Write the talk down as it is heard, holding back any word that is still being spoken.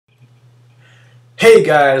Hey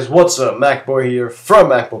guys, what's up? MacBoy here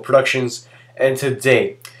from MacBoy Productions, and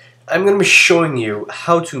today I'm going to be showing you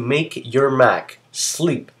how to make your Mac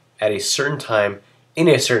sleep at a certain time, in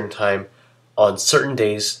a certain time, on certain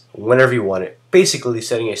days, whenever you want it. Basically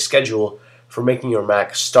setting a schedule for making your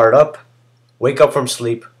Mac start up, wake up from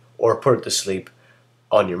sleep, or put it to sleep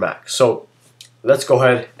on your Mac. So let's go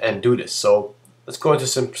ahead and do this. So let's go into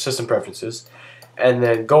some system preferences and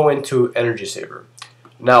then go into Energy Saver.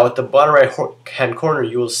 Now at the bottom right hand corner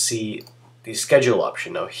you will see the schedule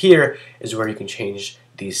option. Now here is where you can change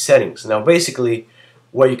these settings. Now basically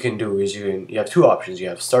what you can do is you have two options. You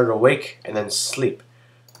have start or wake and then sleep.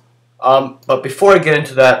 But before I get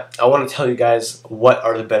into that, I want to tell you guys what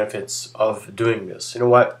are the benefits of doing this. You know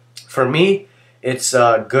what? For me, it's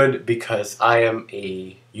good because I am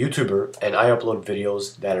a YouTuber and I upload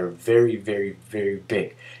videos that are very, very, very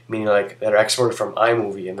big, meaning like that are exported from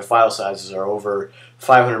iMovie and the file sizes are over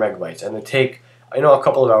 500 megabytes and they take a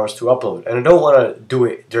couple of hours to upload. And I don't want to do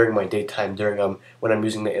it during my daytime, during when I'm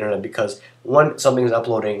using the internet, because when something is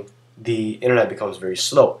uploading, the internet becomes very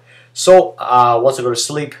slow. So once I go to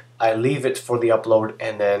sleep, I leave it for the upload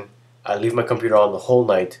and then I leave my computer on the whole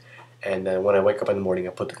night. And then when I wake up in the morning,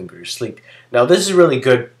 I put the computer to sleep. Now this is really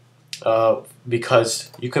good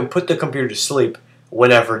because you can put the computer to sleep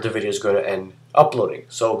whenever the video is going to end uploading.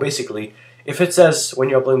 So basically, if it says when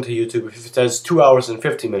you're uploading to YouTube, if it says 2 hours and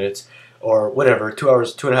 50 minutes or whatever, 2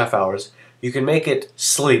 hours, 2.5 hours, you can make it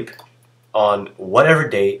sleep on whatever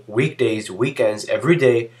day, weekdays, weekends, every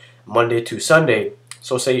day, Monday to Sunday.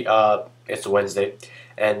 So say it's Wednesday,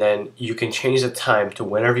 and then you can change the time to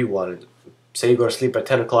whenever you want it. Say you go to sleep at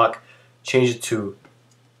 10 o'clock, change it to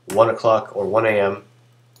 1 o'clock or 1 a.m.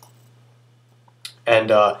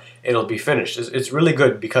 and it'll be finished. It's really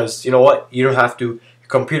good because you know what? You don't have to.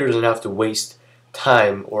 Your computer doesn't have to waste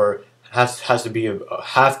time or have to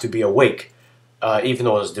be awake, even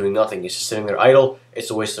though it's doing nothing. It's just sitting there idle.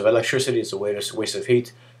 It's a waste of electricity. It's a waste of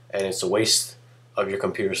heat, and it's a waste of your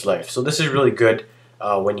computer's life. So this is really good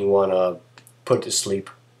when you want to put it to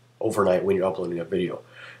sleep overnight when you're uploading a video.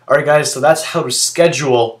 Alright guys, so that's how to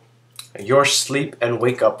schedule your sleep and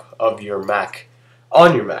wake up of your Mac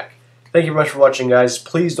on your Mac. Thank you very much for watching, guys.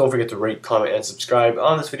 Please don't forget to rate, comment, and subscribe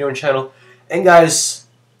on this video and channel. And guys,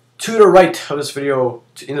 to the right of this video,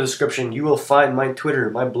 in the description, you will find my Twitter,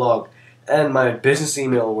 my blog, and my business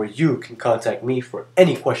email where you can contact me for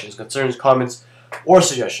any questions, concerns, comments, or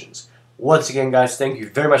suggestions. Once again, guys, thank you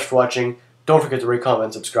very much for watching. Don't forget to rate, comment,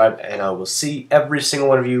 and subscribe, and I will see every single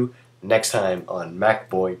one of you next time on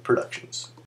MacBoy Productions.